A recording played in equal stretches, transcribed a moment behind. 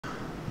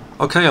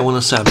Okay, I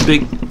want to say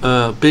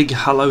a big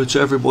hello to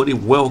everybody.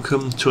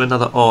 Welcome to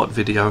another art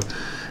video.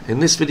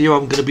 In this video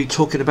I'm going to be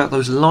talking about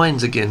those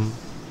lines again,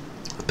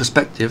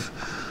 perspective.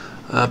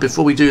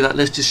 Before we do that,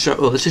 let's just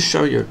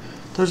show you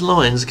those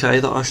lines,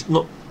 okay, that are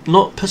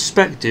not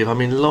perspective, I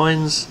mean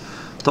lines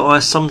that I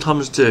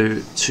sometimes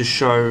do to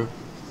show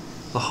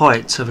the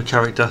height of a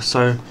character.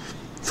 So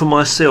for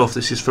myself,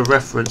 this is for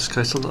reference,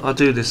 okay, so I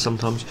do this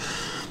sometimes.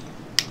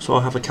 So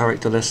I'll have a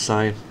character, let's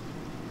say,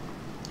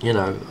 you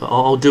know,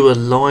 I'll do a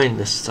line,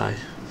 let's say,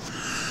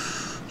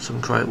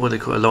 what do they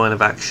call it, a line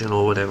of action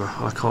or whatever.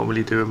 I can't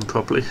really do them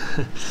properly.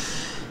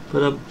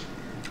 But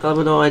I have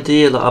an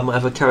idea that I might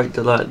have a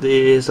character like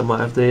this, I might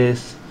have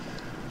this,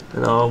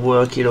 and I'll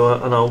work it,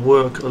 and I'll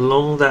work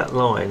along that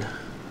line.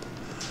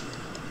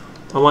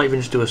 I might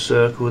even just do a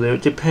circle there,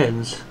 it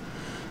depends.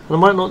 And I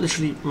might not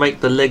literally make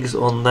the legs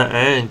on that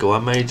angle, I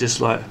may just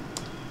like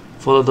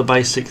follow the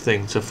basic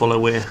thing to follow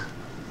where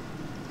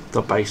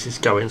the base is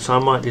going, so I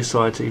might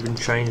decide to even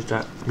change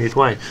that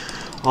midway.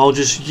 I'll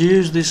just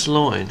use this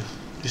line,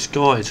 this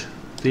guide,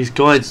 these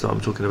guides that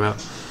I'm talking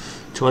about,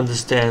 to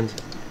understand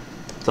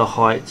the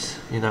height,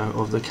 you know,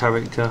 of the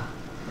character,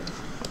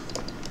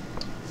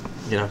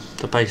 you know,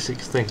 the basic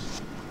thing.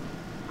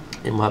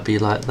 It might be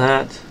like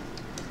that,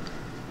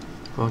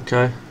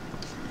 okay,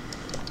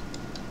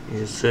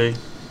 you see,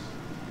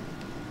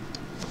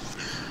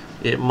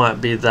 it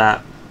might be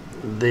that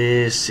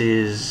this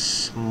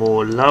is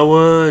more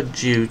lower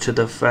due to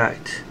the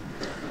fact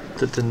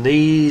that the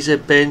knees are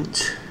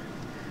bent,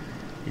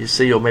 you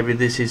see, or maybe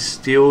this is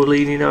still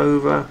leaning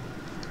over,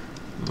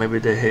 maybe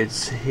the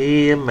head's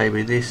here,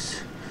 maybe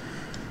this,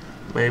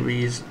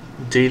 maybe he's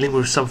dealing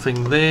with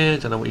something there,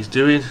 don't know what he's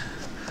doing,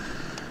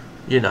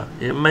 you know,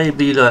 it may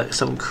be like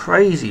some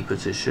crazy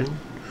position,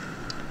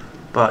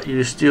 but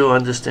you still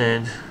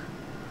understand,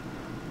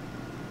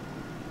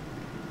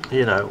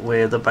 you know,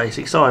 where the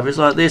basics are. If it's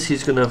like this,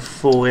 he's going to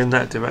fall in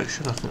that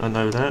direction. I think I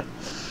know that.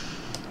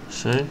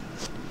 See,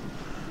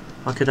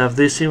 I could have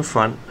this in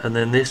front and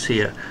then this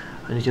here,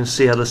 and you can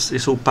see how this,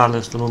 it's all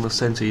balanced along the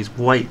centre. His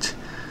weight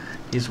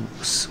is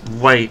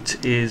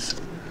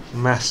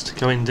massed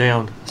going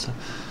down. So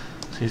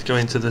he's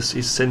going to this.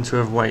 His centre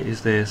of weight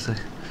is there. So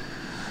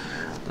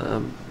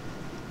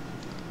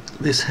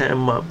this hand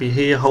might be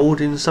here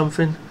holding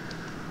something,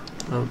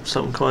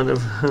 some kind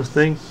of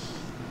thing.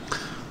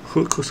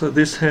 Hook, or so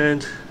this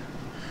hand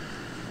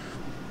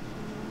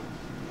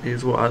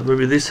is what,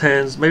 maybe this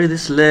hand's, maybe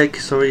this leg,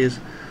 sorry, is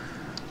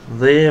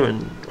there,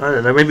 and I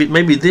don't know,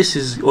 maybe this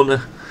is on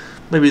a,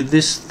 maybe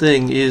this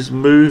thing is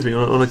moving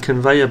on a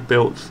conveyor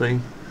belt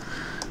thing,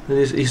 and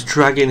he's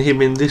dragging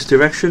him in this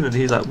direction, and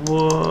he's like,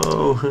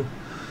 whoa.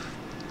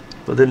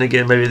 But then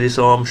again, maybe this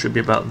arm should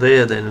be about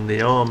there then, and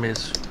the arm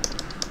is,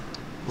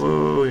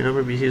 whoa, you know,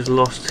 maybe he's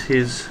lost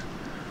his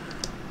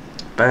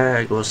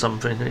bag or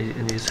something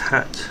in his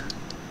hat.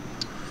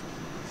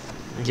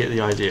 You get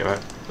the idea,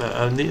 right?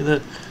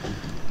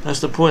 That's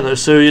the point though.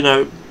 So, you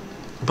know,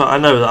 but I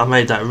know that I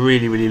made that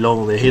really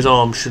long there. His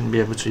arm shouldn't be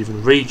able to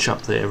even reach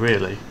up there,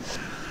 really.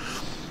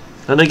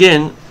 And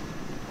again,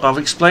 I've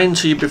explained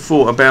to you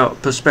before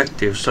about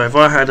perspective. So if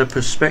I had a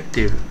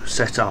perspective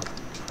set up,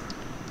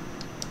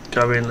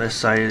 going, let's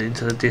say,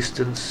 into the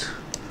distance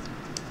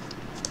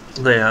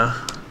there,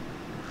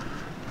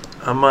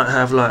 I might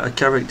have like a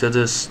character,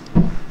 there's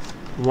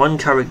one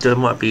character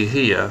might be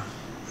here.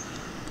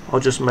 I'll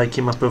just make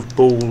him up of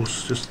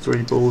balls, just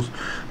 3 balls.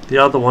 The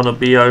other one will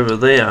be over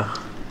there.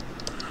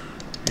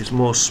 He's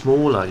more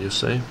smaller, you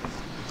see.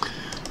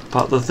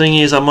 But the thing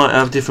is, I might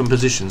have different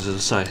positions, as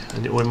I say,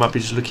 and it might be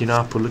just looking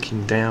up or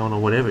looking down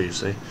or whatever, you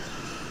see.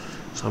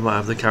 So I might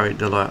have the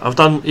character like I've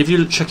done. If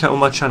you check out on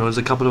my channel, there's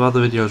a couple of other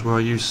videos where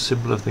I use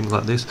simpler things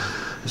like this.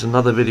 There's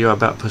another video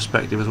about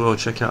perspective as well.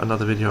 Check out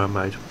another video I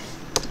made.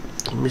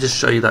 Let me just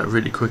show you that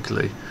really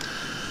quickly.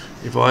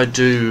 If I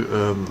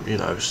do, you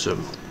know,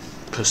 some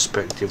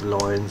perspective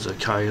lines,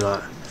 okay,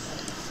 like,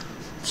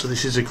 so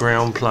this is a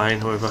ground plane,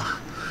 however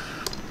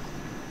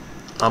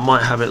I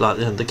might have it like,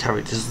 you know, the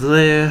character's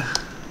there,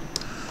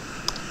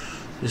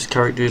 this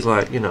character is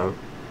like, you know,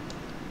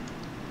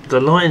 the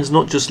line's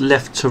not just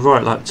left to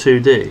right like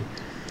 2D,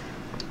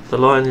 the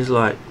line is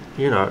like,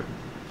 you know,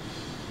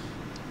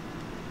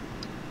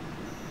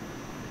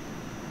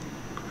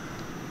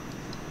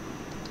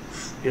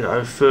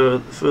 for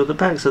the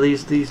back, so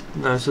these you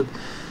know, so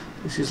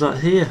this is like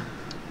here.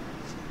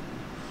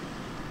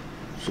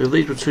 So if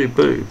these were 2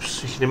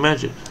 boobs, you can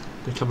imagine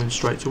they're coming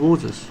straight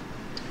towards us.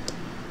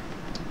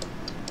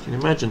 You can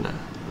imagine that,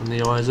 and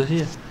the eyes are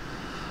here.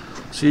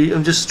 See,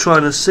 I'm just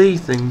trying to see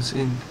things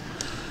in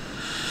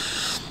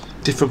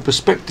different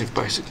perspective,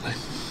 basically.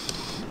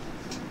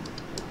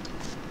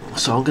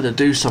 So I'm going to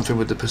do something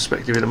with the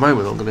perspective in a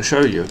moment. I'm going to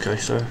show you. Okay,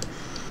 so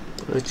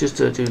let's just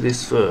do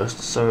this first.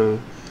 So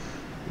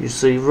you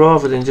see,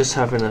 rather than just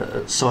having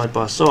a side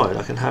by side,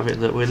 I can have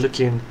it that we're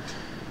looking.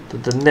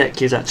 The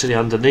neck is actually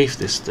underneath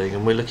this thing,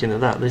 and we're looking at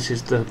that. This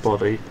is the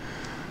body,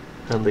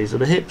 and these are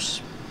the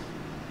hips.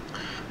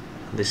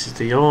 And this is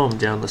the arm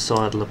down the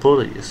side of the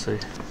body, you see.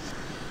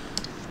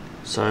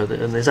 So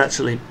and there's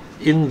actually,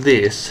 in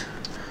this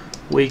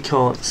we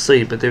can't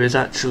see, but there is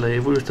actually,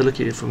 if we were to look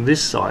at it from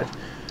this side,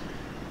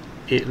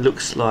 it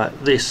looks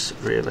like this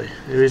really.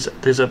 These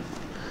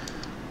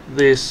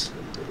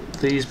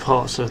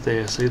parts are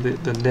there. See,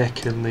 the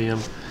neck and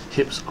the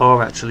hips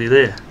are actually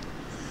there.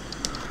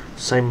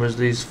 Same as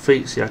these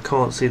feet. See, I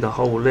can't see the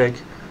whole leg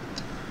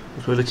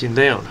as we're looking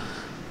down.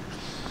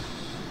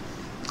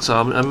 So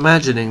I'm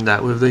imagining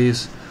that with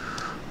these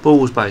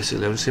balls,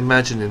 basically. I'm just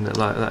imagining it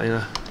like that, you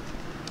know.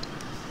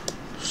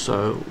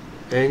 So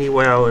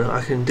anyway,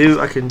 I can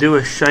do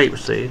a shape,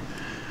 see,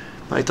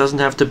 but it doesn't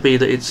have to be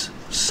that it's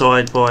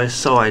side by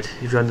side,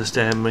 if you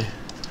understand me.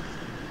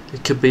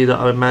 It could be that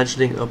I'm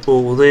imagining a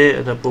ball there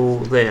and a ball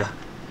there.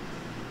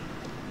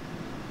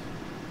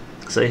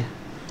 See,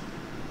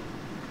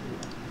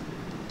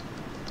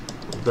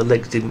 the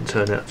legs didn't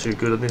turn out too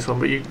good on this one,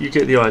 but you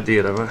get the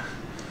idea though, right?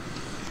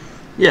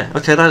 Yeah,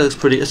 okay, that looks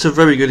pretty. It's a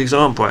very good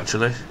example,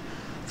 actually.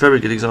 Very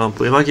good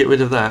example. If I get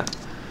rid of that,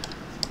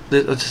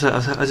 I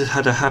just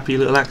had a happy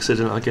little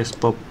accident, I guess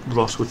Bob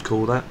Ross would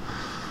call that.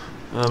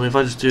 If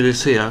I just do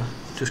this here,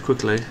 just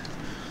quickly,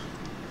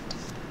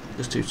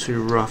 just do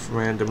two rough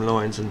random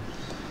lines, and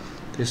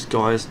this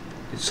guy's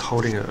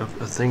holding a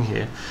thing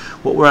here.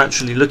 What we're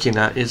actually looking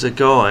at is a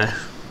guy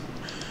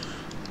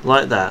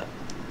like that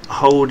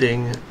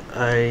holding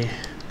a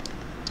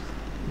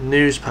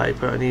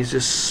newspaper, and he's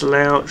just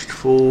slouched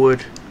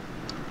forward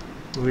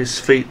with his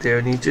feet there,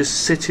 and he's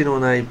just sitting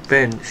on a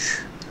bench,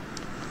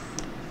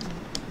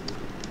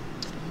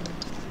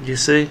 you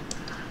see,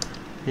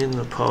 in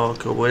the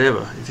park or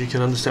whatever, if you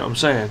can understand what I'm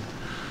saying.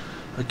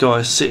 A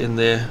guy sitting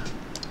there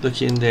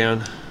looking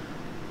down,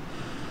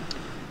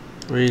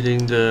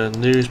 reading the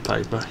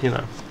newspaper, you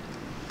know.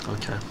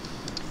 Okay,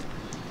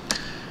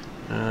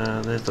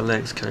 there's the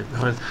legs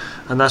behind,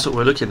 and that's what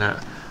we're looking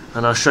at.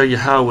 And I'll show you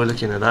how we're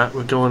looking at that.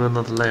 We'll go on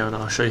another layer and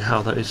I'll show you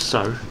how that is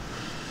so.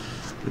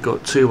 We've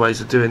got two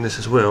ways of doing this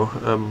as well.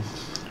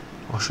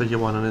 I'll show you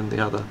one and then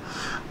the other.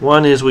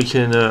 One is we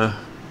can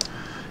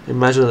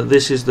imagine that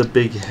this is the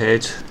big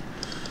head.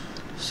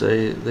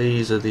 So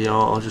these are the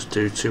arms. I'll just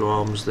do two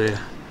arms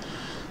there.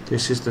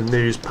 This is the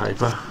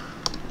newspaper.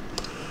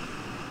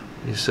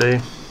 You see?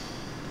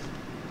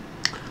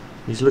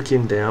 He's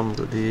looking down,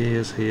 but the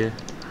ears here.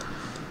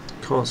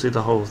 Can't see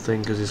the whole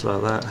thing because it's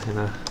like that, you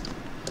know.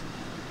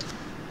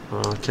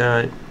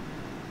 Okay,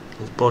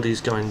 his body's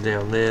going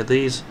down there.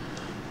 These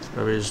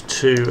are his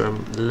two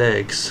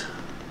legs,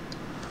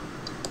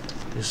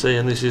 you see,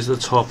 and this is the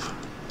top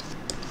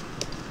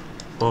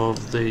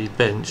of the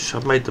bench.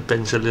 I've made the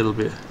bench a little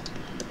bit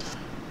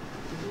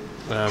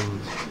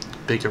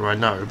bigger, I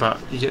know, but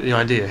you get the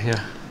idea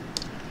here.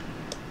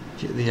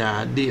 You get the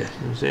idea, you know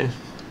what I'm saying?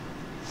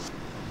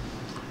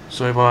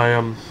 So if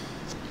I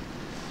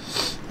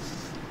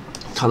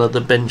colour the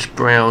bench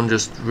brown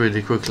just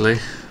really quickly,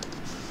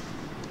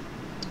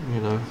 you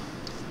know,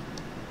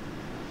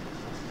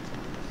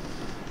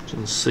 you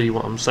can see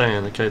what I'm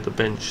saying. Okay, the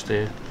bench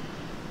there,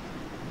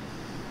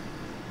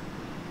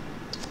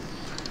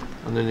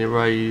 and then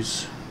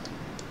erase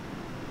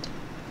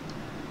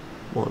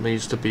what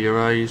needs to be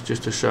erased,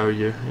 just to show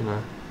you, you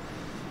know,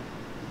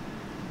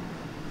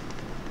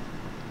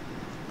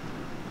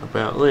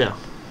 about there.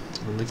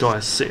 And the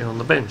guy's sitting on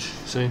the bench,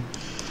 you see.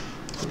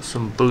 Got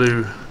some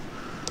blue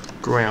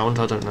ground,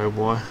 I don't know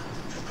why.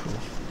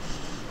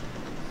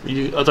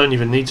 I don't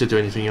even need to do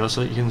anything else.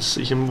 So you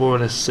can more or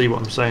less see what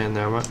I'm saying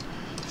now, right?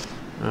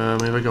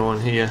 If I go on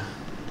here,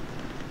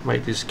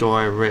 make this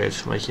guy red,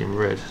 make him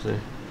red. See?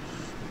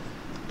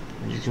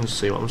 You can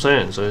see what I'm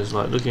saying. So it's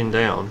like looking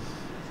down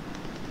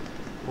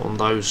on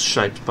those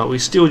shapes, but we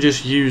still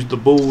just use the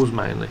balls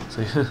mainly.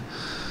 See?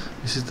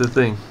 This is the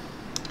thing.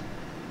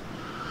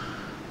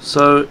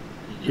 So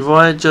if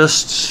I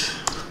just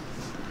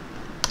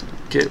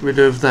get rid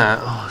of that,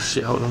 oh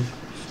shit, hold on.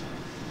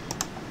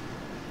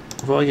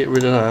 If I get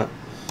rid of that,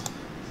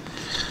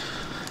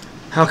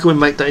 how can we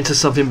make that into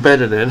something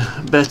better then?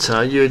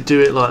 Better, you'd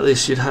do it like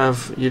this.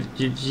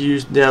 You'd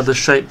use now the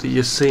shape that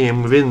you're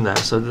seeing within that.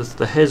 So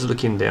the head's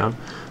looking down,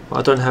 but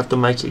I don't have to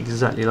make it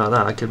exactly like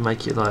that. I could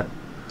make it like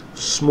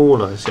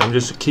smaller. See, I'm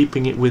just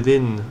keeping it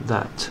within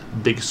that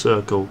big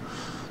circle.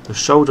 The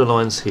shoulder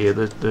line's here.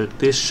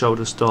 This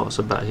shoulder starts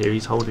about here.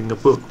 He's holding a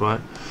book,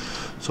 right?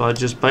 So I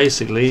just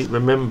basically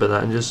remember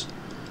that and just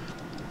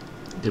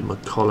did my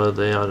collar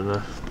there. I don't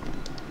know.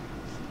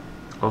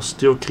 I'll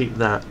still keep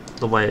that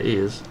the way it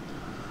is,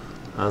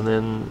 and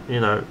then, you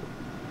know,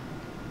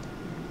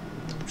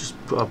 just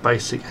put a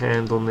basic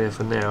hand on there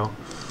for now.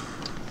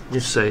 You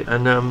see,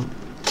 and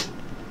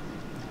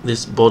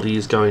this body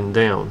is going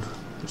down.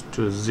 Just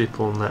do a zip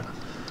on that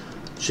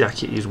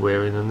jacket he's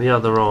wearing, and the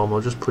other arm I'll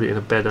just put it in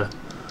a better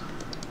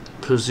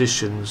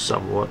position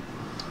somewhat,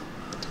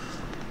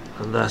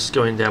 and that's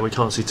going down. We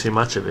can't see too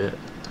much of it.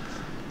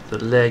 The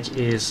leg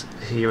is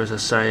here, as I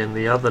say, and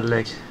the other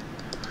leg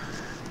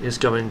is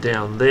going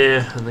down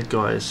there, and the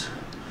guys,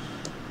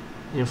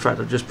 in fact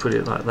I've just put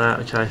it like that.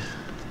 Okay,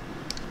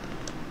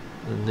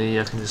 the knee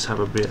I can just have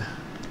a bit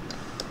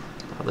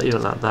like that,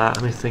 even like that.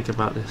 Let me think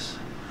about this.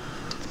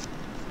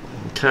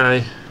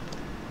 Okay,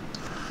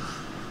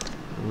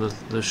 and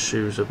the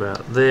shoes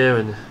about there,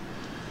 and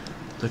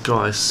the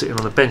guy's sitting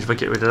on a bench. If I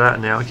get rid of that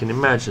now, I can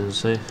imagine,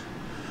 see,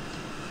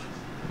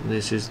 and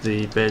this is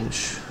the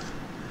bench,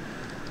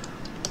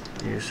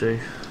 you see,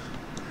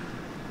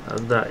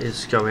 and that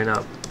is going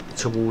up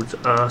towards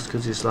us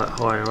because it's like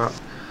higher up,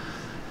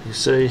 you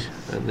see,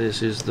 and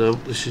this is the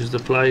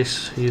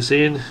place he's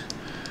in.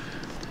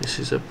 This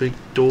is a big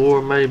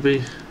door,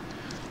 maybe.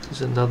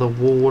 There's another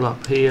wall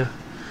up here.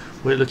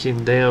 We're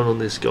looking down on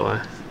this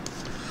guy.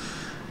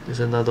 There's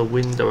another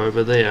window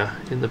over there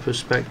in the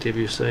perspective,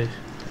 you see,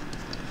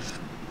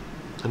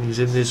 and he's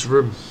in this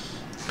room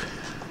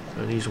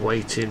and he's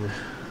waiting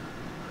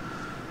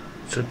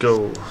to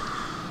go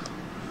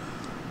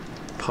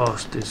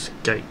past this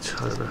gate.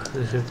 I don't know.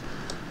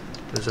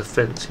 There's a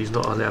fence. He's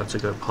not allowed to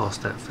go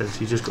past that fence.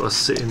 He's just got to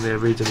sit in there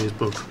reading his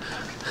book.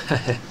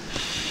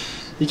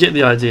 You get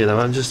the idea though.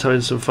 I'm just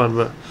having some fun,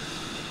 but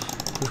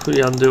let's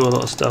quickly undo a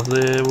lot of stuff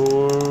there.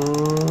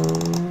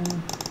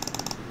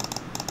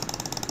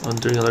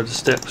 Undoing a load of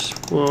steps.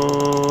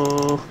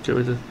 Whoa. Get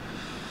rid of.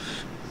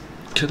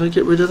 Can I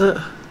get rid of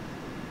that?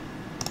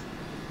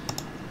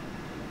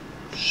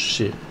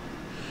 Shit.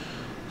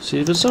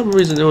 See, for some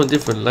reason they're on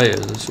different layers.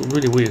 It's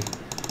really weird.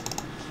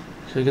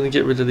 Okay, I'm going to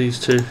get rid of these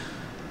two.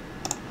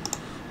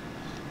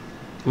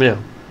 Yeah.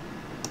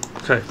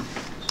 Okay.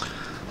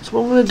 So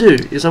what I'm going to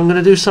do is I'm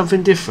going to do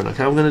something different.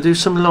 Okay, I'm going to do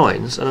some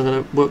lines, and I'm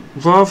going to work,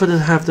 rather than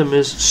have them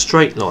as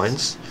straight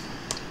lines,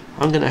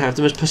 I'm going to have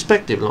them as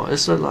perspective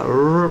lines. So like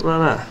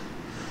that.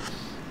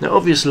 Now,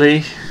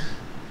 obviously,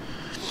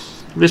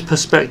 this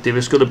perspective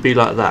is going to be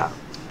like that,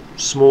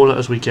 smaller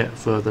as we get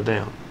further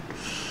down.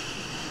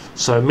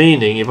 So,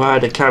 meaning if I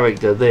had a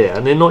character there,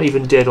 and they're not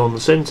even dead on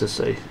the centre,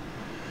 see,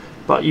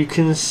 but you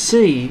can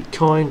see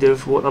kind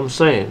of what I'm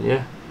saying,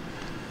 yeah.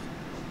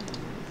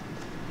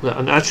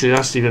 And actually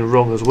that's even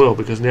wrong as well,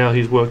 because now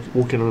he's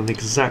walking on an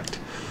exact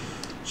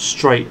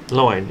straight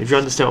line, if you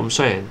understand what I'm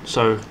saying.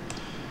 So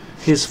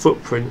his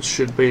footprints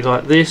should be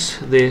like this,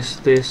 this,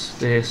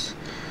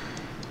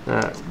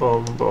 that,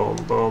 boom, boom,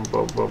 boom,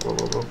 boom, boom, boom,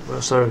 boom,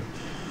 boom. So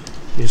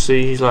you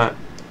see he's like,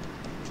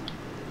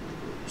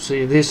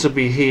 see, this will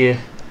be here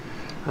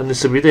and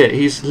this will be there.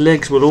 His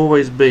legs will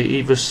always be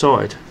either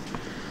side.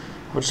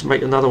 I'll just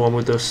make another one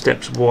with the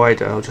steps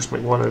wider. I'll just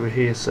make one over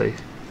here, see.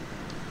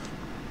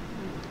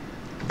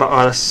 But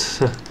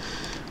that's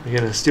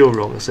again, it's still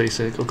wrong. See,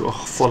 so I've got to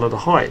follow the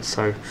height.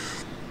 So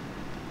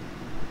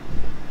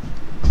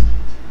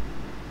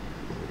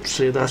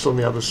see, that's on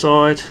the other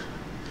side.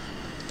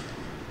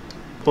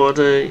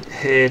 Body,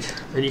 head,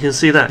 and you can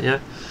see that,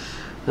 yeah.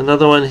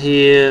 Another one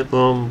here,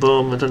 boom,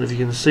 boom. I don't know if you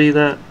can see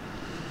that.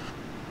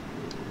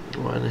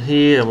 One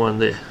here and one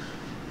there.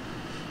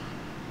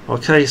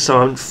 Okay,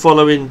 so I'm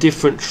following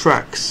different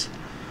tracks.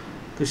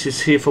 This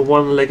is here for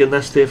one leg, and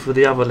that's there for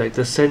the other leg.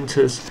 The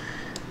centre's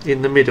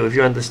in the middle, if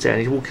you understand.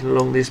 He's walking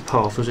along this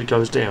path as it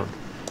goes down.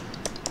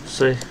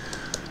 See,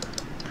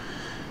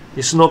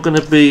 it's not going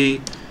to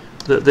be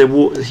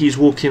that he's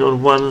walking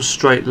on one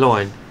straight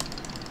line,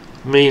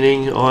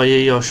 meaning,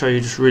 i.e., I'll show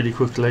you just really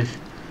quickly.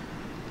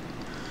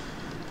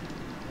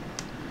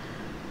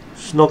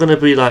 It's not going to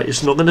be like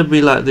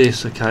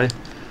this, okay?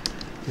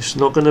 It's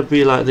not going to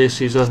be like this.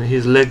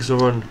 His legs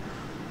are on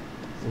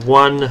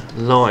one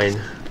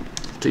line.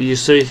 Do you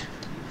see?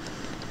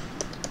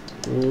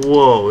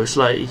 Whoa, it's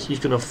like he's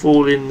going to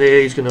fall in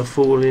there, he's going to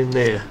fall in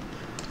there.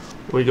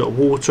 We got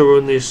water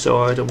on this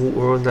side and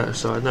water on that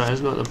side. No,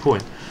 that's not the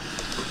point.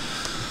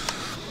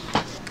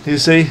 You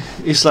see,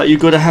 it's like you've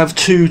got to have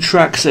two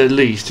tracks at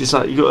least. It's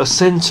like you've got a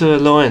centre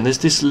line.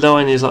 This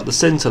line is like the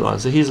centre line,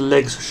 so his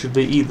legs should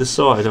be either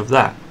side of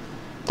that,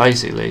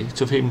 basically,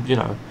 to him, you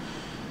know.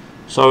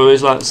 So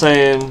it's like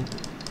saying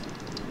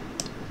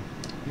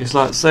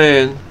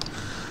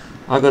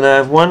I'm going to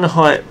have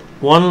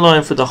one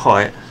line for the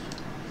height,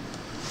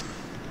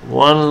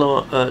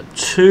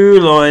 two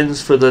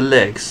lines for the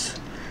legs,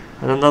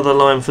 and another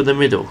line for the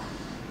middle.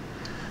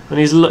 And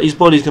his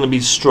body's going to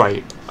be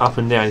straight up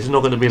and down. He's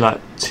not going to be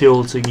like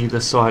tilting either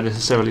side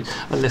necessarily,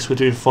 unless we're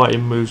doing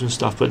fighting moves and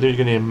stuff. But then you're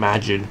going to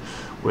imagine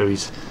where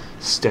he's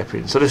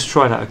stepping. So let's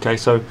try that. Okay,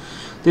 so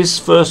this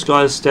first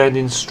guy is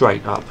standing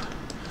straight up.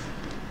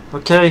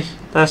 Okay,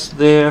 that's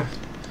there.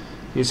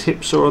 His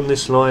hips are on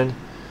this line,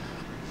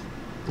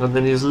 and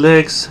then his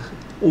legs,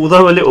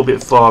 although a little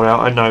bit far out,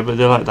 I know, but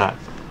they're like that.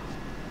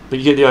 But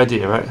you get the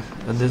idea, right?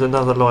 And there's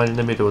another line in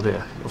the middle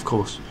there, of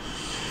course.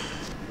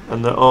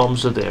 And the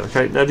arms are there,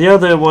 okay? Now the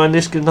other one,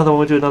 another one,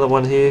 we'll do another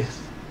one here.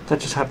 That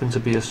just happened to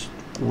be a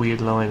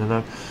weird line, I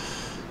know.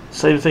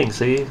 Same thing,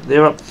 see?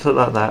 They're up to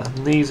like that.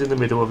 Knees in the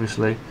middle,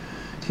 obviously.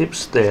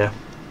 Hips there.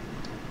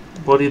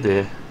 Body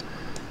there.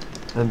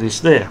 And this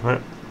there,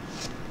 right?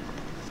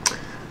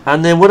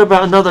 And then what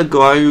about another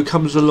guy who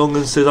comes along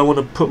and says, I want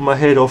to put my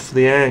head off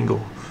the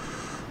angle.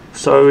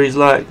 So he's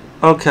like,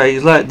 okay,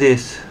 he's like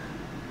this.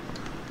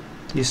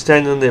 He's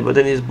standing there, but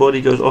then his body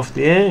goes off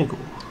the angle.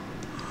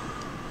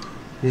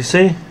 You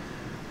see?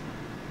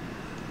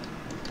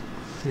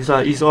 He's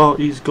like, he's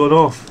gone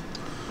off.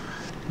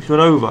 He's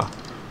gone over.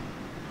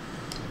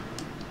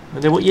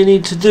 And then what you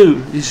need to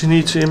do is you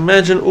need to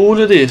imagine all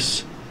of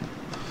this,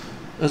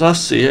 as I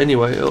see it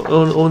anyway,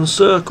 on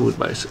circles,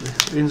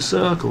 basically, in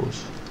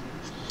circles.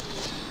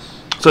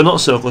 So not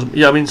circles,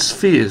 yeah, I mean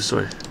spheres,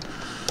 sorry.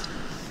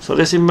 So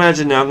let's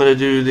imagine now I'm going to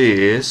do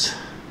this.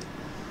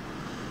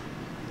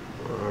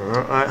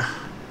 Alright.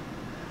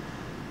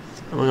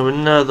 I'm going to have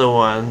another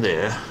one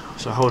there.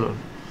 So hold on.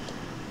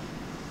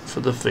 For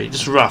the feet,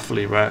 just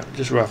roughly, right?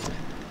 Just roughly.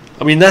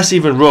 I mean, that's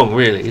even wrong,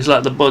 really. It's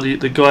like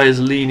the guy is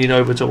leaning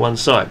over to one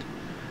side.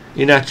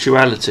 In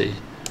actuality.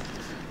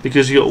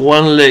 Because you got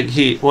one leg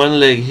here, one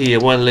leg here,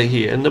 one leg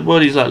here. And the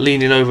body's like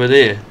leaning over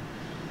there.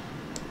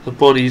 The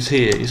body's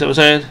here. You see what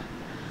I'm saying?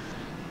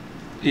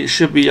 It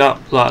should be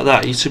up like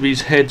that.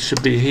 His head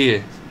should be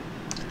here.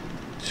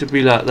 It should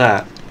be like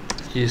that.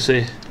 You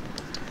see?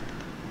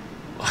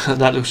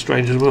 That looks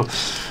strange as well.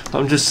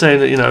 I'm just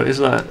saying that, you know, it's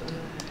like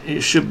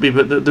it should be,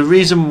 but the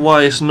reason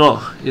why it's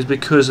not is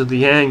because of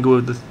the angle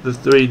of the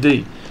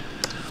 3D.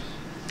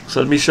 So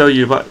let me show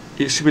you. But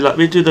it should be like,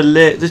 let's do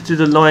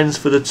the lines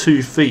for the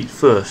 2 feet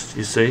first.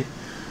 You see,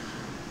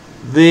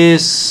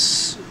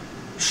 this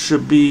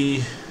should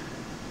be,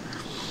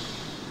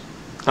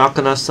 how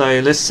can I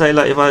say? Let's say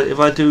like if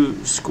I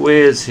do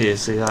squares here,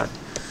 see, like,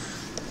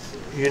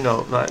 you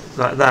know, like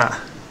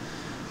that.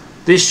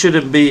 This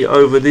shouldn't be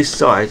over this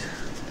side.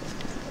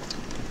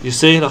 You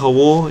see, like a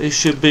wall. It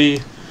should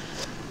be.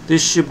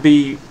 This should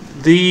be.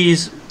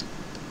 These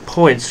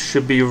points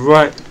should be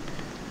right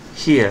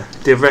here,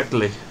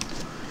 directly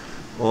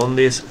on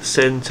this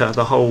center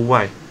the whole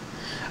way.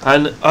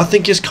 And I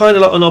think it's kind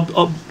of like an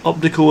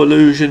optical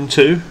illusion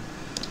too,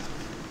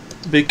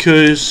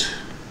 because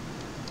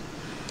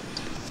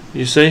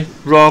you see,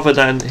 rather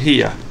than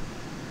here.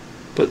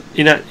 But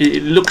you know,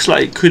 it looks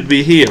like it could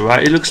be here,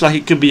 right? It looks like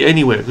it could be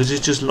anywhere because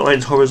it's just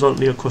lines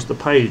horizontally across the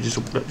page,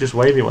 just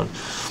wavy ones.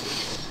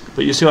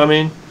 But you see what I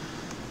mean?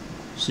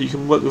 So you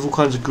can work with all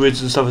kinds of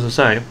grids and stuff, as I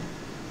say.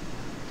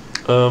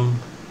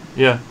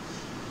 Yeah.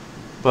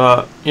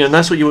 But you know,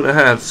 that's what you want to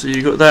have. So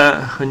you got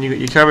that, and you got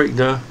your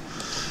character.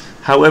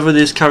 However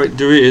this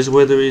character is,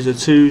 whether he's a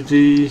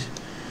 2D,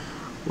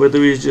 whether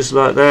he's just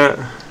like that,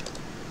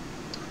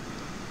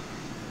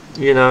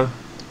 you know,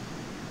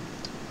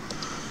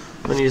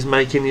 and he's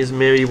making his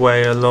merry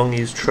way along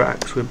his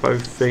tracks with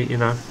both feet, you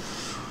know,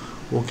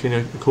 walking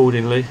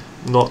accordingly,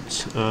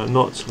 not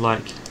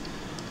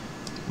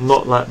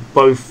like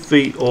both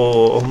feet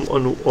or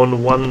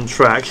on one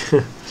track.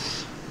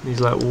 He's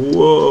like,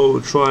 whoa,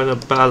 trying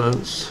to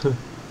balance.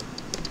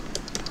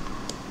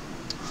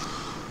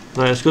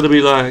 No, it's got to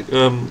be like,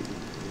 I'm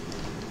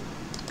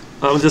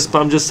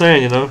just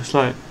saying, you know, it's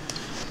like,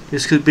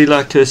 this could be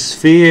like a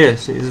sphere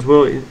as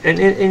well.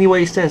 Any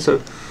way you stand,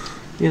 so,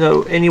 you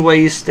know, any way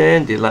you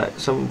stand it, like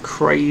some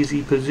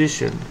crazy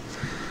position.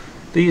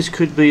 These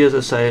could be, as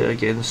I say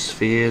again,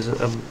 spheres.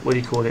 What do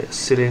you call it?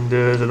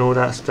 Cylinders and all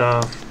that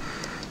stuff.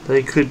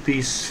 They could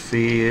be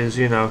spheres,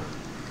 you know.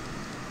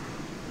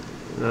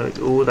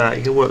 All that.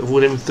 You can work with all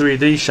them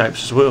 3D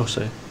shapes as well.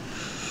 So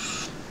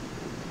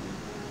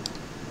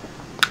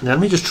now let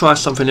me just try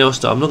something else.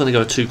 Though I'm not going to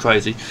go too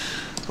crazy.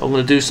 I'm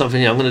going to do something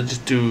here. I'm going to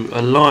just do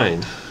a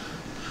line,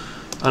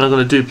 and I'm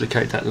going to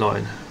duplicate that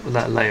line or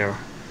that layer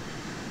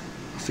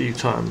a few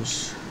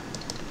times.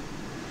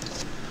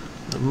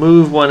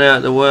 Move one out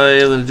of the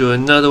way. I'm going to do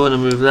another one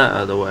and move that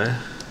out of the way.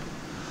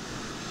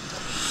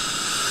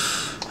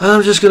 And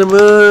I'm just going to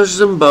merge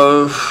them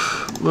both.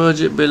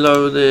 Merge it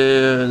below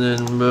there, and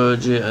then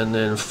merge it, and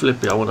then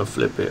flip it. I want to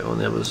flip it on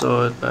the other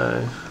side.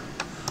 Bang.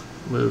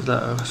 Move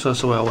that. So that's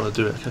the way I want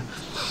to do it. Okay.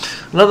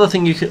 Another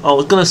thing you can. I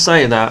was going to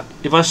say that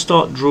if I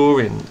start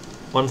drawing,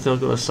 one thing I was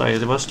going to say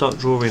is if I start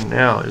drawing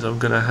now, is I'm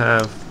going to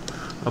have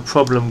a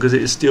problem because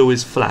it still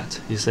is flat.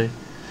 You see.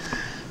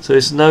 So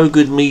it's no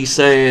good me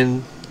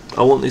saying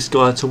I want this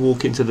guy to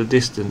walk into the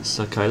distance.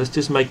 Okay, let's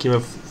just make him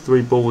have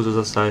 3 balls, as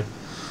I say.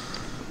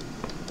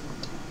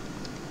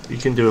 You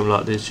can do them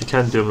like this. You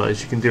can do them like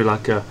this. You can do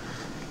like a.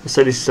 Let's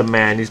say this is a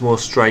man. He's more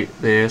straight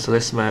there. So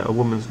let's make a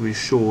woman's be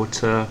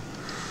shorter,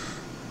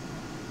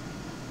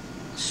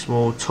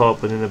 small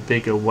top, and then a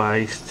bigger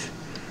waist,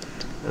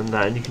 and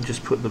that. And you can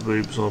just put the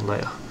boobs on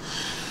later.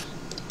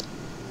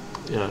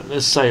 Yeah.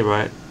 Let's say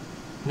right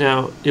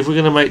now, if we're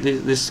going to make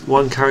this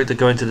one character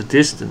go into the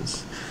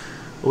distance,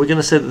 are we going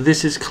to say that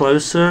this is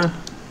closer?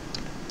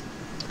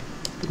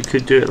 You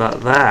could do it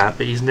like that,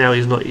 but he's not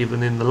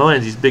even in the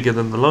lines. He's bigger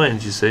than the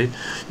lines, you see.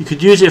 You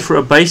could use it for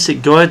a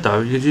basic guide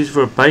though. You could use it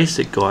for a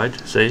basic guide,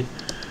 see.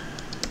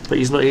 But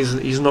he's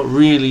not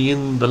really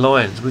in the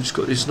lines.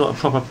 It's not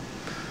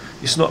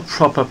a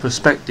proper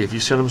perspective. You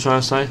see what I'm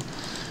trying to say?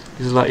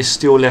 It's like it's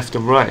still left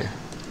and right.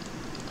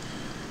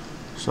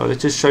 So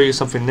let's just show you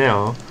something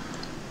now.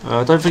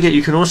 Don't forget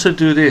you can also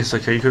do this.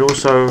 Okay, you can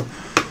also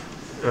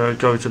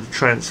go to the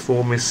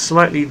transform. It's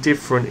slightly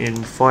different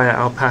in Fire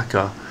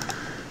Alpaca.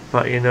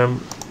 But in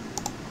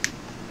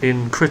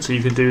Krita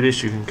you can do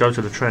this. You can go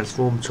to the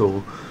transform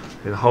tool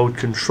and hold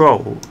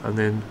control and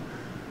then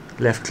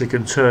left click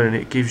and turn, and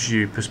it gives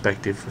you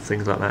perspective for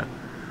things like that.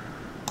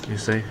 You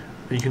see,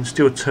 You can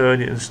still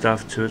turn it and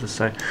stuff to it, to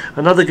say.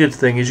 Another good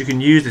thing is you can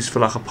use this for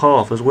like a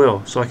path as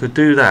well. So I could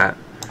do that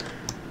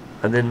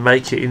and then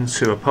make it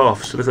into a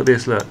path. So look at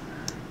this, look.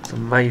 It's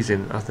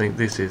amazing, I think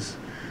this is.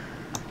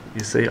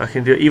 You see, I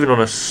can do it even on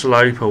a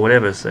slope or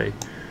whatever, see.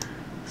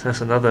 So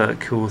that's another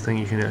cool thing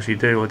you can actually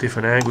do, or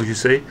different angles, you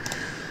see.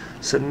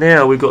 So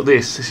now we've got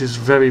this. This is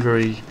very,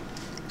 very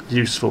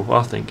useful,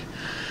 I think.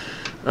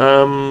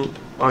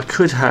 I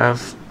could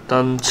have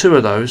done 2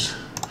 of those.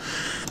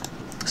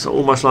 So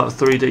almost like a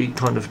 3D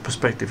kind of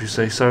perspective, you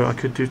see. So I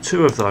could do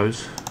 2 of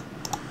those.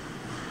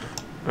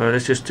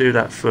 Let's just do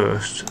that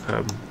first.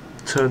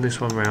 Turn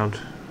this one round.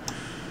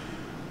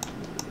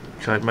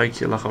 Okay,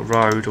 make it like a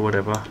road or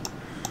whatever.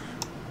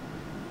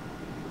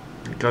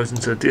 It goes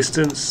into the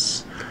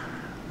distance.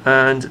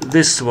 And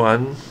this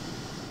one,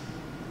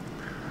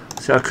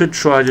 see, I could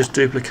try just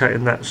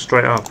duplicating that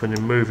straight up and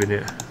then moving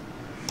it.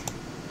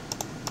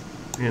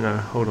 You know,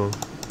 hold on.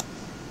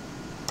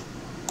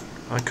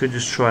 I could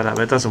just try that,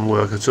 but it doesn't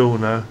work at all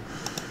now.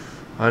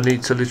 I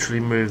need to literally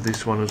move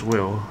this one as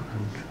well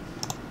and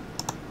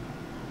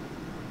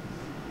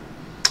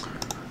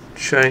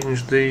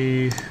change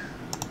the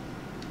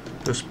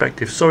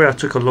perspective. Sorry I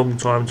took a long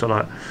time to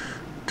like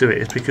do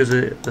it. It's because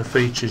of the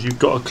features. You've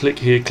got to click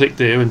here, click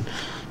there and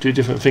do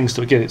different things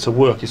to get it to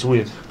work. It's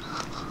weird.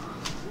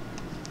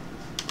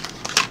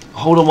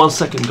 Hold on 1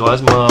 second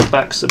guys, my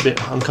back's a bit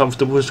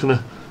uncomfortable. Just going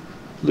to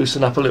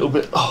loosen up a little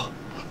bit.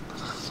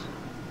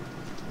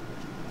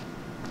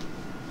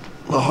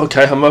 Oh,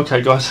 okay, I'm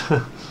okay guys.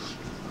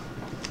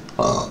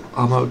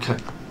 I'm okay.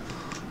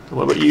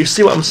 But you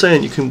see what I'm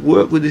saying? You can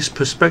work with this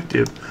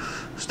perspective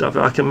stuff.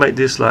 I can make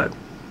this like,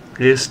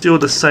 it's still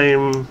the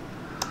same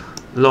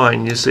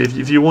line. You see,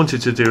 if you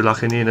wanted to do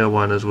like an inner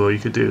one as well, you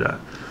could do that.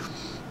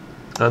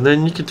 And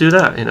then you could do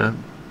that, you know.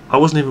 I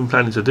wasn't even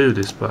planning to do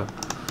this, but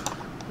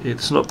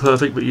it's not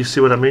perfect, but you see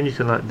what I mean? You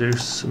can like do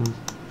some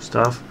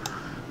stuff.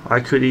 I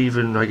could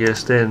even, I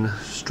guess, then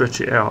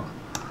stretch it out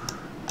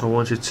if I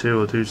wanted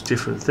to, or do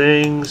different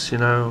things, you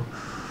know,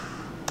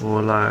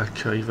 or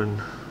like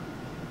even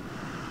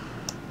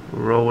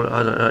roll.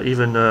 I don't know,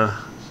 even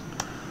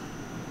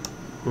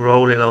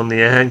roll it on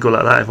the angle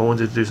like that if I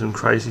wanted to do some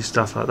crazy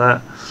stuff like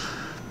that.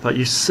 But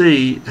you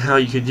see how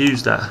you could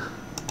use that.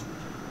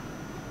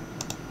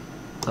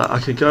 I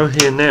could go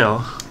here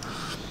now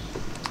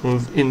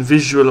and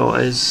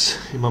visualize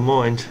in my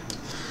mind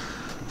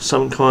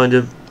some kind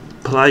of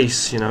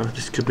place, you know.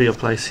 This could be a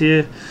place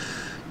here,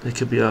 there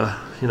could be a,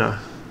 you know,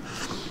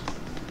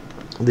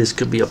 this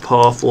could be a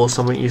path or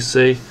something, you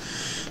see.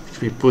 It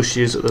could be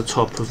bushes at the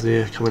top of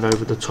there, coming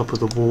over the top of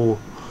the wall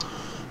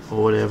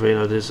or whatever, you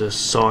know. There's a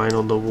sign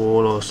on the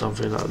wall or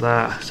something like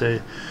that, so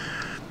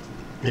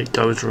it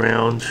goes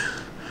around.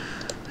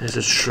 There's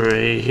a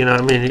tree, you know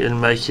what I mean. You can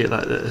make it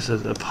like there's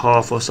a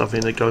path or something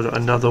that goes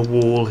another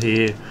wall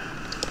here,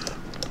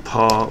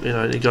 path, you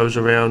know, it goes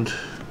around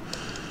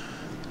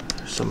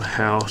some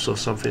house or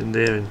something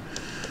there, and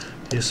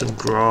here's some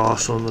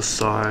grass on the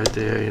side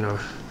there, you know,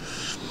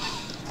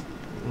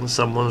 and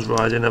someone's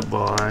riding a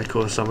bike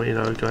or something, you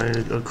know,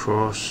 going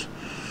across.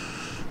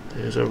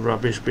 There's a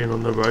rubbish bin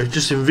on the road.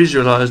 Just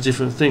visualize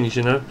different things,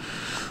 you know.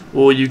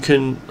 Or you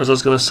can, as I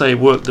was going to say,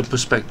 work the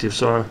perspective.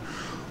 So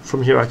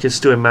from here I can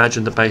still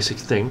imagine the basic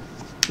thing.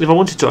 If I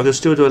wanted to, I could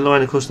still do a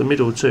line across the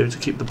middle too, to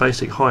keep the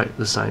basic height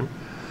the same.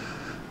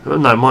 But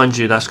no, mind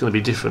you, that's going to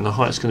be different. The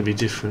height's going to be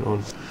different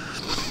on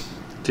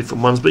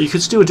different ones, but you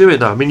could still do it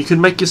though. I mean, you can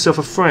make yourself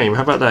a frame.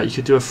 How about that? You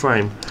could do a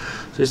frame.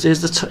 So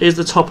here's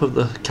the top of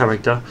the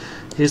character,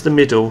 here's the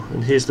middle,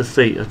 and here's the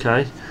feet,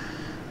 okay?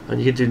 And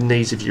you could do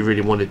knees if you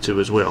really wanted to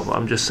as well, but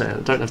I'm just saying,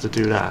 I don't have to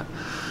do that.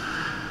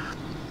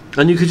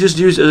 And you could just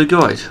use it as a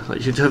guide.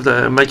 Like you'd have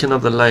that, make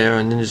another layer,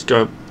 and then just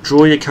go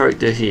draw your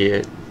character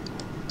here,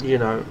 you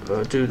know,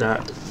 do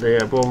that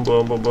there, boom,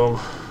 boom, boom, boom.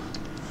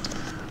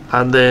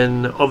 And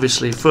then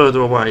obviously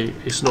further away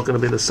it's not going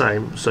to be the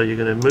same, so you're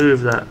going to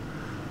move that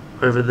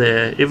over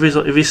there. If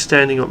he's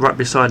standing up right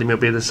beside him,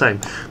 it'll be the same.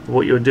 But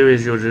what you'll do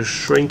is you'll just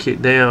shrink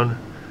it down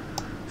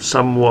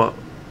somewhat,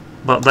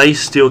 but they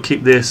still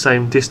keep their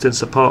same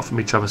distance apart from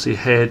each other. See,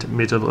 head,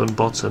 middle and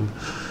bottom.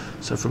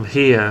 So from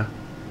here,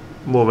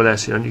 more or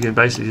less, you know, you can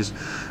basically just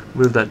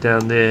move that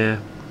down there,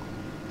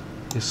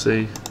 you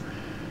see,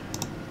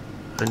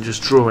 and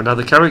just draw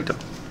another character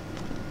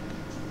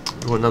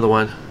or another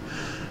one,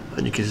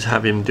 and you can just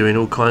have him doing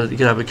all kinds. You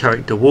can have a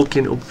character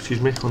walking, oh,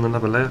 excuse me, on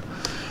another layer.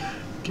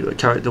 Give a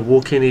character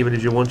walking even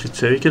if you wanted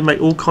to. You can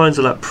make all kinds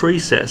of like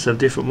presets of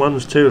different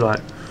ones too, like,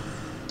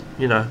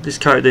 you know, this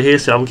character here,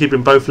 so I'm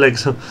keeping both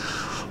legs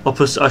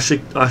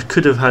opposite. I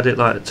could have had it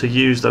like to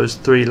use those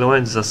 3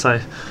 lines as I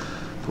say,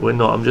 but we're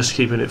not. I'm just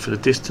keeping it for the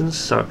distance.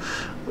 So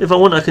if I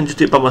want, I can just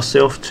do it by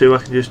myself too. I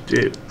can just do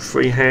it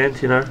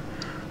freehand, you know.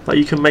 But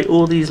you can make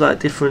all these like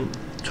different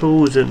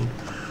tools and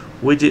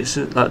widgets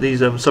and like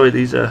these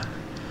these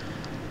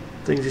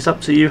things. It's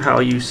up to you how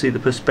you see the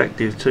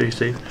perspective too,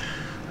 see.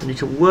 And you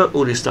can work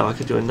all this stuff. I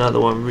could do another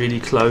one really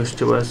close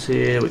to us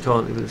here. We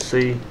can't even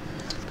see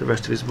the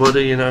rest of his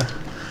body, you know.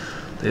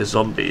 There's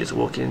zombies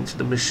walking into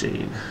the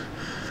machine.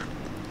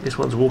 This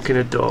one's walking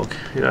a dog,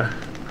 you know.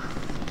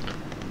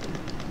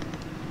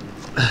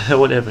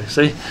 Whatever,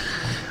 see?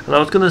 And I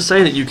was going to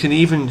say that you can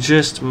even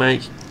just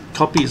make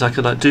copies. I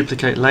could like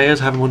duplicate layers,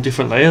 have them on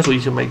different layers, or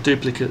you can make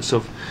duplicates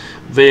of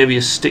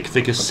various stick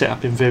figures set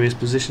up in various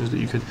positions that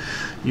you could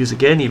use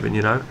again, even,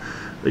 you know.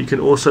 But you can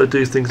also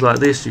do things like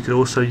this. You can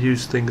also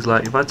use things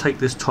like, if I take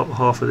this top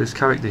half of this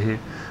character here,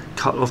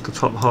 cut off the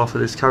top half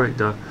of this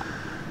character,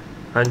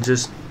 and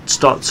just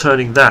start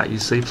turning that, you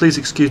see. Please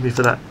excuse me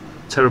for that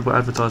terrible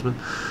advertisement.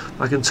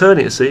 I can turn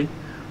it, see,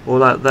 or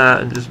like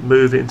that, and just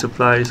move it into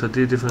place. I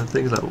do different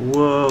things like,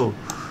 whoa,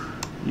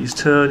 he's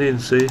turning,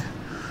 see,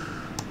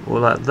 or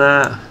like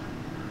that,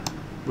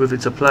 move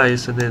it to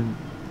place, and then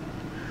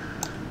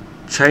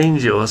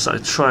change it, or so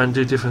try and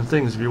do different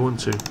things if you want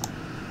to.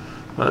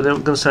 Then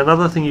I'm going to say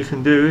another thing you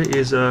can do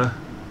is, you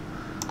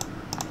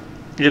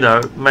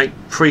know, make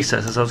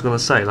presets, as I was going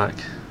to say, like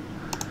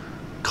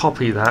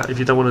copy that. If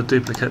you don't want to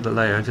duplicate the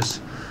layer, just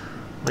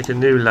make a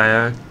new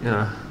layer, you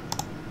know,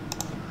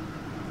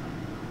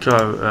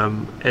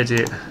 go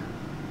edit,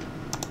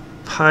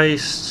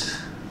 paste.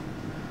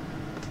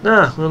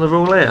 Nah, we're on the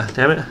wrong layer,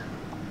 damn it.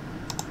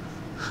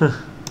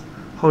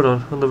 Hold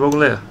on the wrong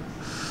layer.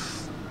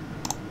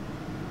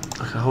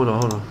 Okay, hold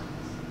on.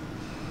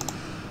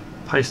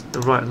 Paste the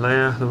right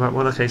layer, the right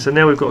one. Okay, so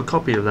now we've got a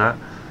copy of that,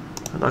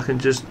 and I can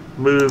just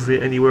move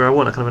it anywhere I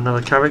want. I can have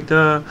another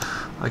character,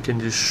 I can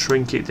just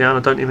shrink it down. I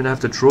don't even have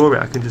to draw it,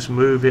 I can just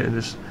move it and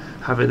just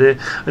have it there.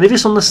 And if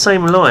it's on the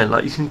same line,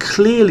 like you can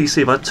clearly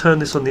see, if I turn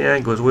this on the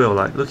angle as well,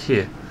 like look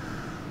here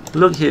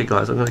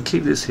guys, I'm going to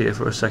keep this here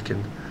for a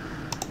second.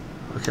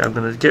 Okay, I'm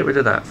going to get rid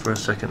of that for a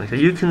second. Okay,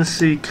 you can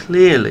see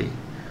clearly,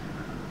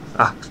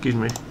 excuse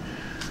me,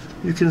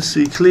 you can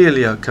see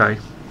clearly, okay,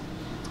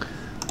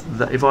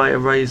 that if I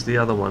erase the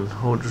other one,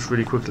 hold just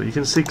really quickly, you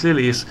can see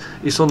clearly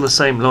it's on the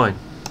same line.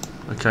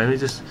 Okay, let me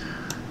just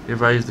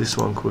erase this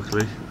one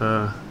quickly.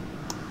 Let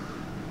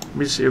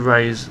me just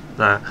erase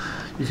that.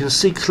 You can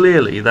see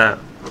clearly that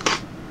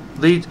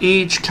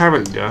each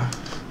character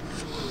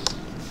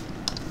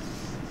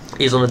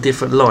is on a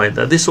different line.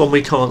 Now this one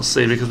we can't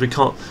see because we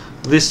can't.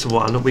 This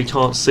one we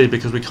can't see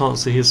because we can't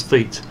see his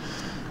feet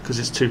because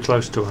it's too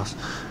close to us.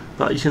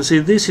 But you can see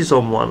this is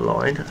on one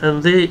line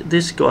and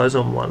this guy's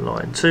on one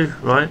line too,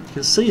 right? You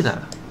can see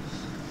that.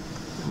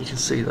 You can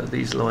see that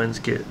these lines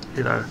get,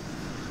 you know,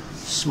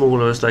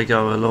 smaller as they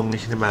go along. You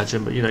can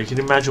imagine, but you know, you can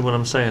imagine what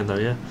I'm saying though,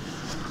 yeah.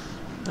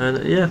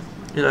 And yeah,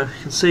 you know,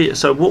 you can see it.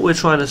 So what we're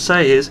trying to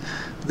say is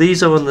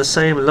these are on the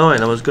same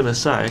line. I was going to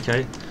say,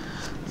 okay,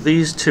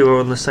 these two are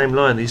on the same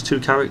line. These two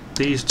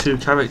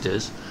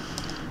characters,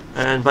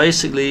 and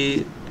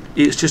basically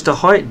it's just a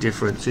height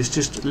difference. It's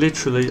just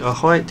literally a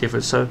height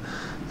difference. So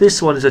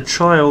this one is a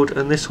child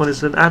and this one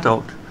is an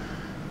adult,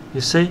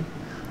 you see.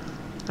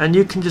 And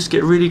you can just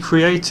get really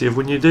creative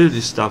when you do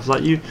this stuff.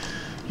 Like you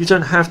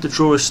don't have to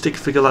draw a stick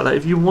figure like that.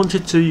 If you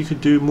wanted to, you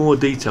could do more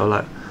detail,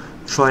 like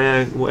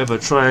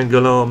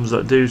triangle arms,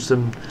 like do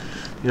some,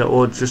 you know,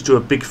 or just do a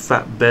big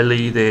fat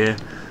belly there.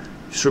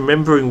 Just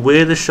remembering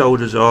where the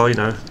shoulders are, you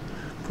know.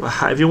 Put a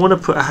hat. If you want to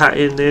put a hat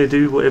in there,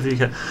 do whatever you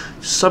can.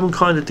 Some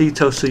kind of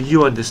detail so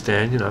you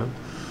understand, you know.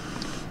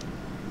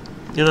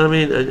 You know what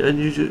I mean? And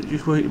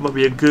you might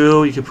be a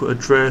girl, you could put a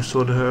dress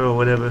on her or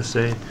whatever,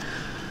 say,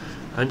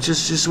 and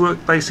just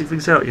work basic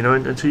things out, you know,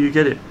 until you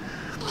get it.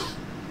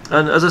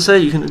 And as I say,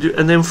 you can do,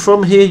 and then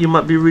from here you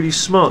might be really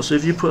smart. So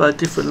if you put like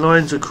different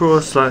lines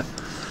across, like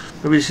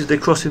maybe this is they're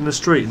crossing the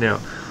street now,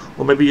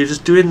 or maybe you're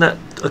just doing that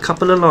a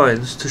couple of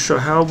lines to show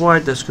how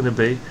wide that's going to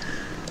be,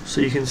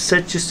 so you can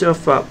set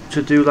yourself up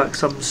to do like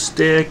some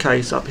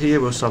staircase up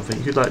here or something.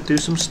 You could like do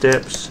some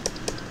steps,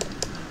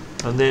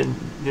 and then,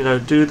 you know,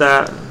 do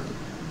that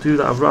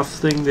rough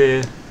thing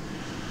there,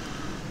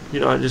 you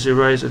know, and just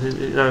erase it,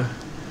 you know,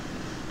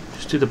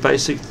 just do the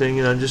basic thing,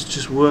 you know,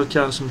 just work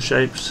out some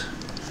shapes,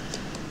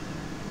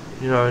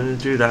 you know, and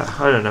do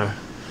that. I don't know,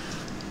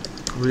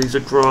 these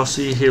are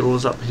grassy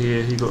hills up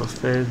here, you got a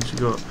fence, you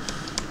got a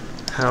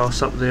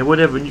house up there,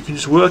 whatever, and you can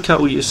just work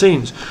out all your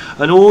scenes.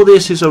 And all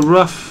this is a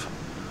rough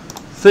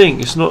thing,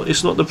 it's not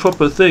the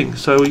proper thing.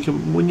 So we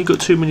can, when you've got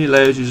too many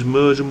layers, you just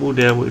merge them all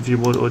down if you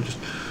want, or just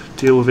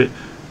deal with it.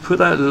 Put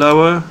that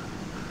lower,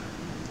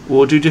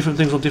 or do different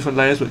things on different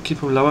layers, but keep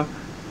them lower,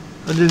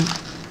 and then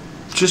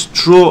just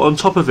draw on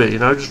top of it, you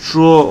know, just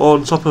draw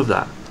on top of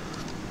that.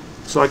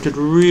 So I could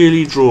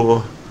really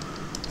draw,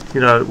 you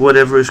know,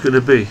 whatever it's going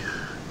to be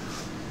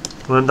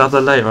on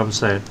another layer, I'm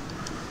saying.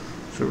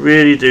 So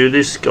really do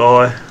this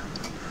guy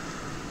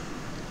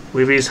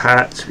with his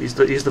hat, he's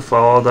the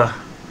father.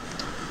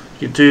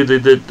 You do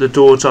the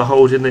daughter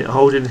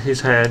holding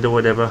his hand or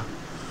whatever,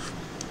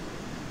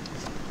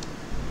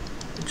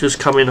 just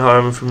coming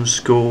home from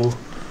school,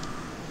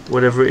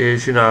 whatever it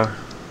is, you know,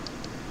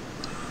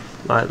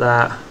 like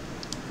that.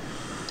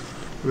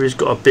 He's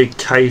got a big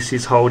case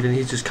he's holding,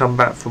 he's just come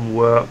back from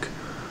work,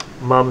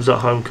 mum's at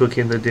home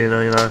cooking the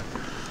dinner, you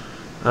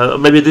know.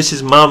 Maybe this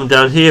is mum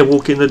down here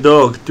walking the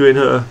dog, doing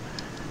her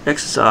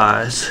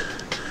exercise.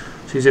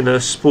 She's in her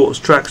sports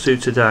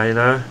tracksuit today, you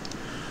know.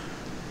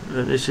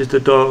 And this is the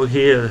dog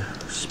here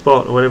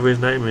Spot or whatever his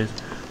name is,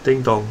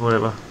 Ding Dong,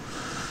 whatever.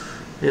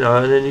 You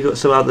know, and then you got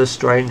some other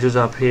strangers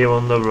up here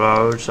on the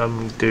road,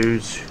 some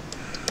dudes.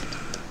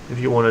 If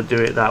you want to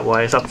do it that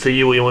way, it's up to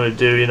you what you want to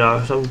do. You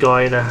know, some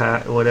guy in a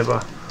hat or whatever,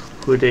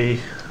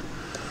 hoodie.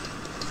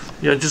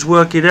 You know, just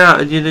work it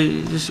out, and you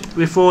know, just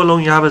before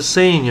long you have a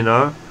scene. You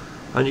know,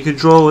 and you can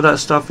draw all that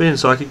stuff in.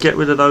 So I could get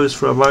rid of those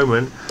for a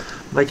moment,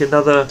 make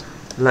another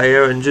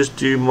layer, and just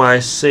do my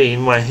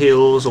scene, my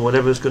hills or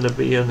whatever's going to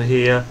be in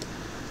here.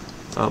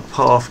 A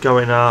path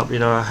going up, you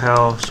know, a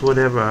house,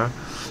 whatever.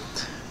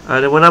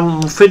 And then when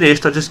I'm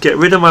finished, I just get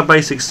rid of my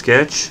basic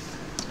sketch,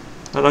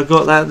 and I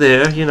got that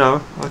there. You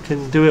know, I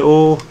can do it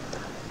all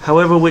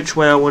however which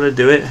way I want to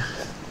do it.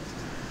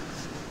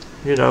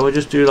 You know, we'll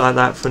just do like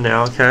that for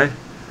now, okay?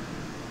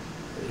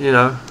 You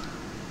know,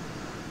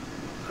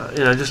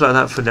 just like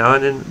that for now.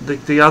 And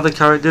then the other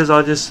characters,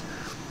 I just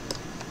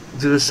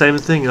do the same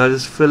thing. I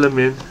just fill them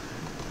in.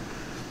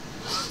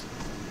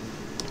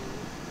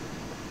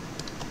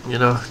 You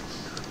know,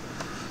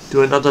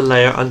 do another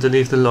layer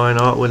underneath the line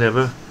art,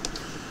 whatever.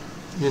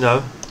 You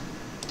know,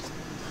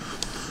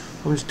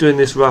 I'm just doing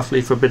this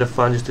roughly for a bit of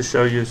fun, just to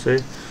show you, see.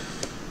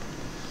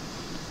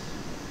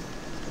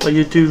 But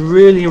you do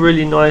really,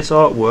 really nice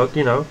artwork,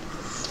 you know,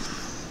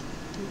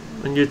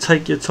 and you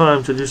take your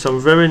time to do some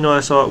very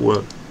nice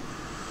artwork.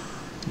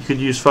 You could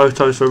use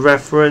photos for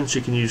reference,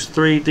 you can use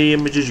 3D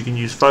images, you can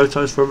use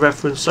photos for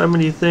reference, so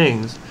many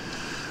things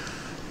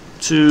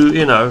to,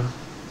 you know,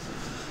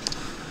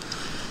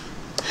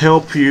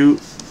 help you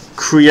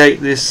create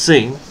this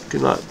scene. You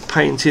can, like,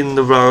 paint in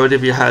the road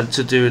if you had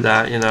to do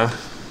that, you know.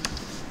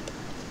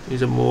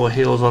 These are more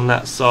hills on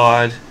that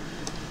side.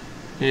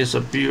 Here's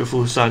a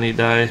beautiful sunny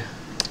day.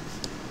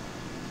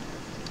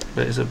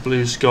 There's a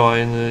blue sky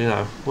and, you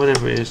know,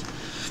 whatever it is.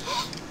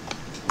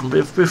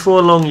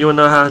 Before long you'll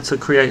know how to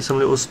create some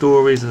little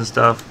stories and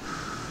stuff,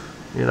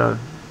 you know,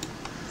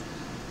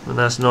 and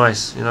that's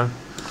nice, you know.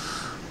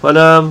 But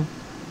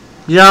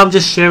yeah, I'm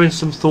just sharing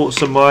some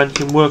thoughts of mine. You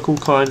can work all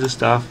kinds of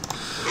stuff.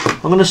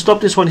 I'm going to stop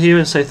this one here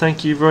and say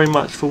thank you very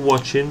much for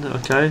watching,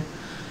 okay,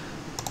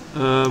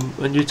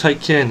 and you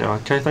take care now,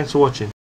 okay. Thanks for watching.